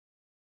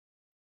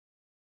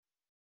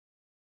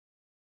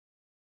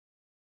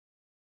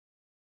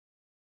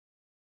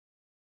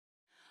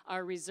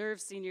Our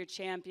reserve senior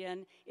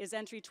champion is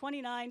entry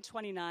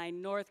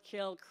 2929 North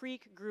Kill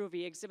Creek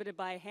Groovy, exhibited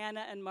by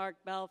Hannah and Mark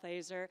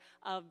Balthaser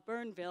of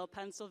Burnville,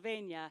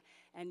 Pennsylvania.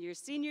 And your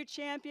senior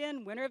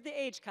champion, winner of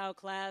the H-Cow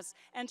class,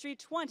 entry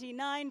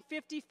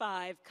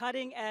 2955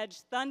 Cutting Edge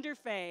Thunder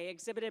Faye,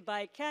 exhibited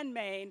by Ken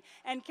Main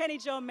and Kenny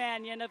Joe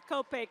Mannion of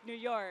Copake, New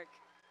York.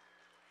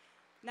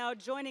 Now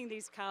joining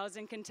these cows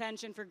in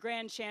contention for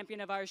grand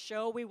champion of our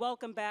show, we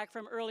welcome back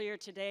from earlier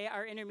today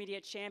our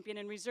intermediate champion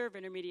and reserve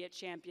intermediate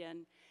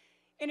champion.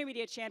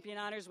 Intermediate champion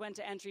honors went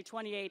to entry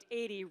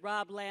 2880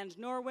 Rob Land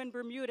Norwin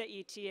Bermuda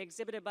ET,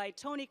 exhibited by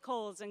Tony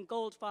Coles and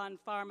Gold Fawn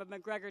Farm of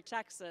McGregor,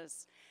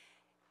 Texas.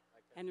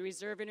 And the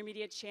reserve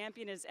intermediate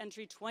champion is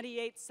entry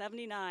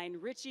 2879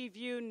 Richie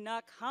View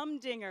Nuck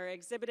Humdinger,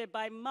 exhibited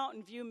by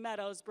Mountain View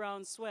Meadows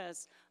Brown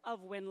Swiss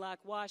of Winlock,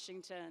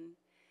 Washington.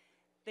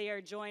 They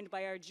are joined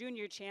by our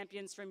junior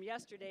champions from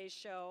yesterday's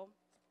show.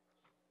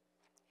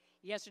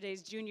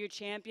 Yesterday's junior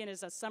champion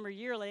is a summer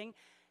yearling,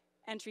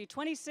 entry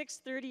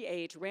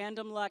 2638,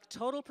 Random Luck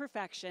Total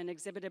Perfection,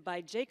 exhibited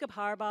by Jacob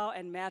Harbaugh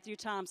and Matthew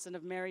Thompson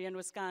of Marion,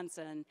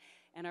 Wisconsin.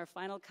 And our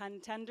final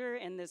contender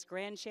in this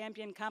grand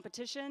champion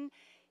competition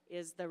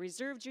is the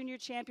reserve junior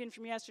champion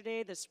from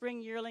yesterday, the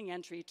spring yearling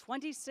entry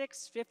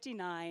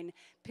 2659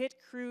 Pit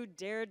Crew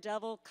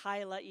Daredevil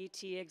Kyla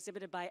ET,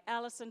 exhibited by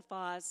Allison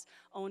Foss,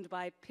 owned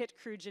by Pit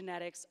Crew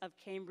Genetics of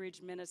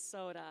Cambridge,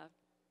 Minnesota.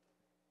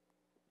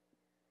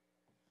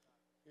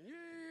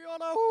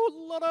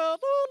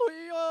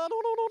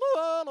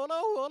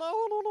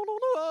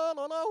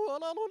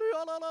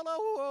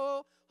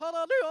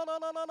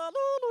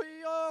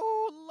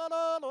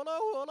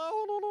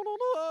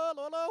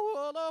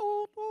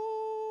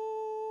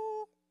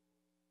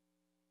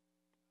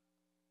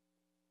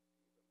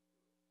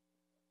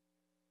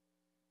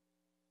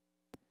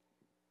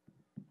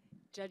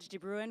 Judge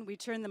DeBruin, we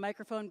turn the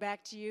microphone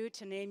back to you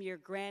to name your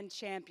grand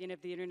champion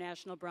of the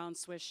International Brown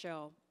Swiss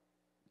Show.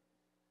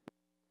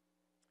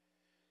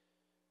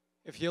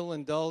 If you'll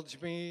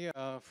indulge me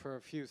for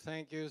a few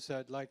thank yous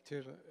I'd like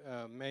to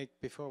make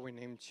before we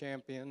name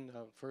champion.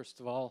 First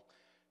of all,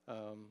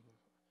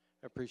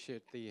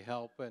 appreciate the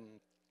help and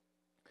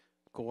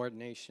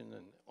coordination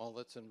and all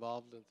that's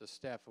involved with the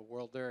staff of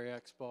World Dairy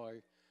Expo.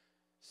 I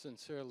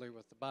sincerely,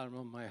 with the bottom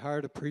of my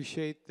heart,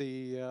 appreciate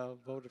the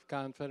vote of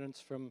confidence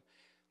from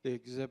the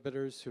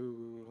exhibitors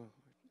who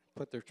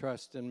put their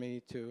trust in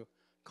me to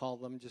call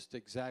them just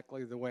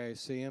exactly the way I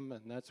see them,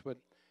 and that's what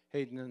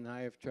Hayden and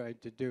I have tried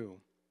to do.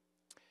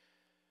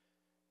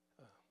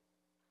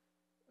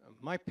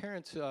 My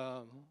parents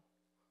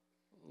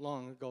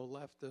long ago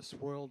left this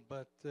world,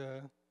 but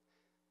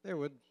they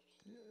would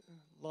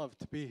love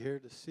to be here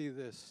to see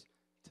this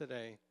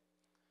today.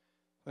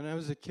 When I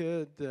was a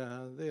kid,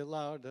 they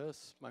allowed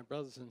us, my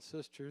brothers and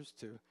sisters,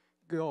 to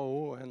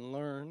go and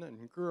learn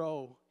and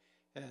grow,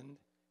 and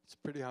it's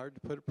pretty hard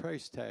to put a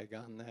price tag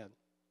on that.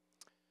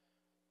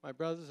 My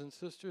brothers and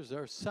sisters,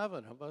 there are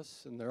 7 of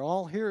us, and they're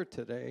all here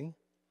today.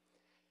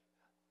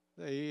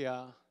 They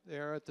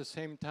are at the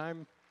same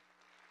time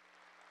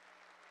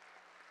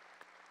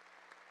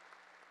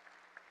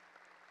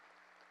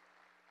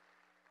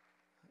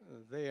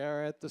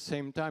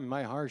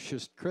my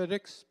harshest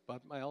critics,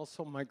 but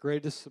also my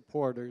greatest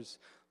supporters.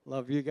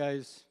 Love you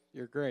guys,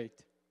 you're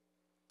great.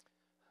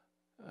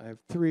 I have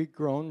 3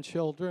 grown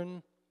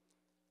children.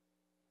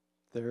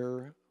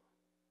 They're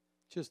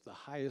just the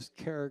highest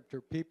character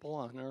people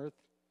on earth.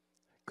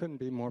 I couldn't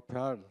be more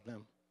proud of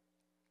them.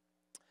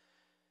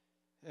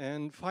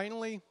 And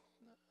finally,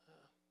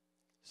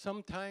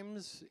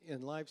 sometimes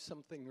in life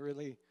something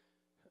really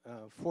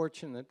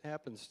fortunate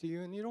happens to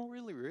you and you don't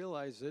really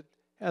realize it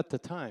at the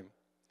time.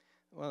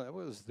 Well, that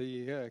was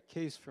the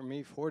case for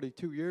me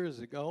 42 years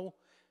ago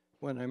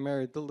when I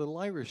married the little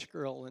Irish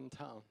girl in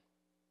town.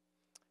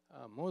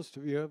 Most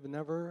of you have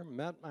never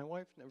met my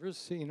wife, never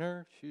seen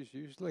her. She's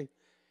usually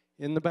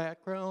in the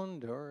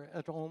background or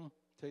at home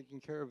taking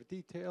care of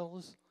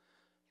details.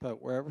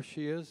 But wherever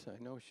she is,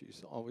 I know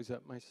she's always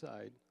at my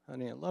side.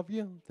 Honey, I love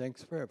you.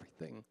 Thanks for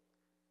everything.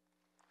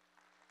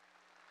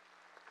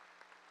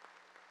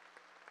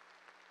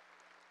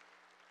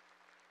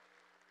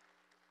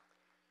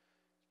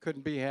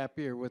 Couldn't be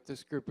happier with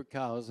this group of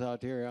cows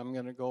out here. I'm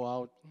going to go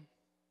out,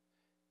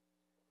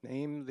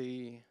 name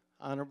the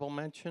honorable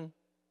mention,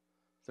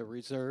 the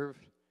reserve,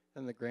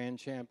 and the grand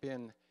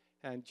champion,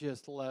 and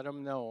just let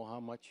them know how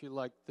much you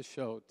liked the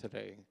show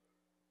today.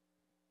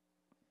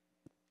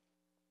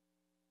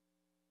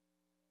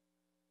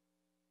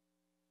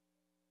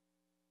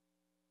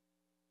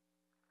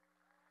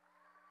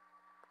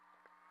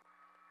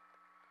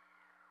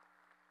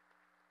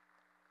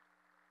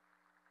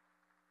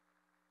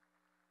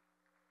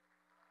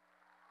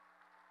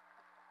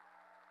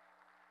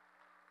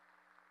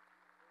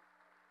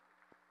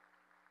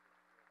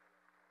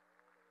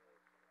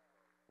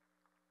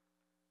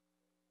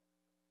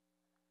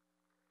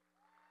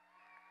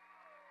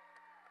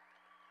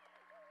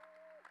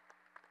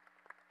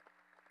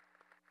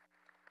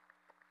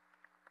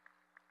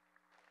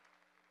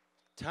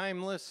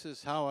 Timeless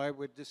is how I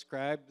would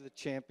describe the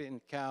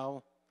champion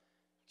cow.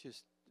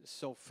 Just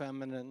so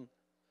feminine,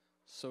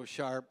 so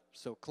sharp,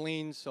 so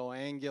clean, so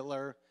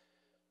angular,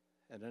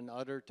 and an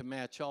udder to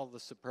match all the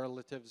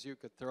superlatives you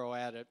could throw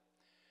at it.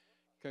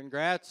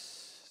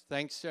 Congrats.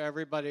 Thanks to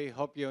everybody.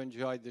 Hope you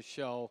enjoyed the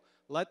show.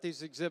 Let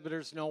these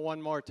exhibitors know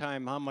one more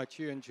time how much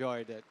you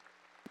enjoyed it.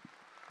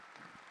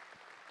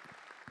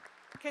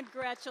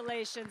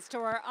 Congratulations to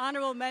our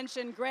honorable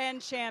mention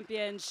grand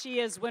champion. She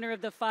is winner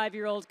of the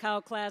 5-year-old cow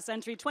class,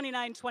 entry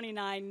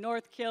 2929,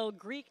 North Kill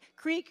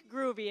Creek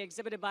Groovy,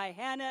 exhibited by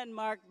Hannah and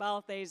Mark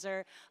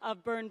Balthaser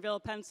of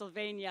Burnville,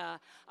 Pennsylvania.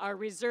 Our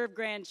reserve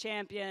grand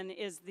champion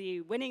is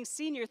the winning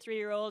senior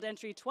 3-year-old,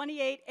 entry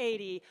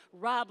 2880,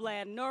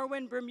 Robland,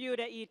 Norwin,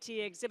 Bermuda, ET,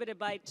 exhibited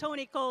by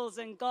Tony Coles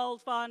and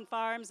Gold Fawn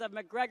Farms of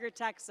McGregor,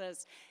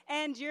 Texas.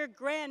 And your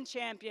grand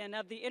champion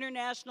of the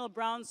International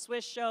Brown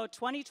Swiss Show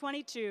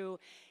 2022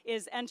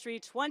 is entry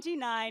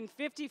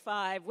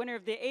 2955, winner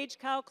of the Age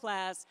Cow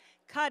class,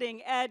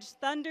 Cutting Edge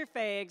Thunder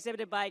Fay,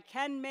 exhibited by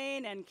Ken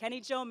Main and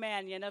Kenny Jo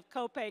Mannion of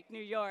Copake,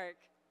 New York.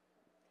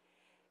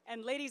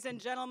 And ladies and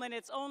gentlemen,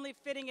 it's only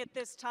fitting at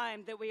this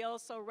time that we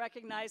also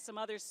recognize some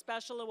other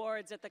special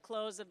awards at the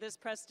close of this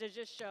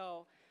prestigious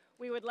show.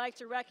 We would like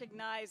to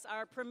recognize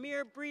our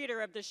premier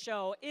breeder of the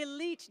show,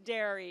 Elite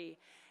Dairy,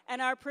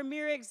 and our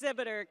premier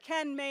exhibitor,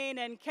 Ken Main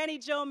and Kenny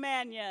Jo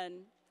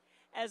Mannion,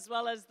 as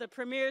well as the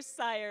premier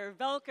sire,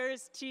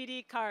 Velker's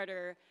T.D.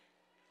 Carter.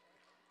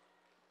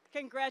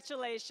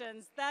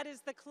 Congratulations. That is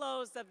the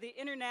close of the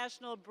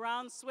International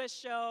Brown Swiss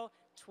Show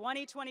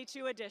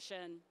 2022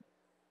 edition.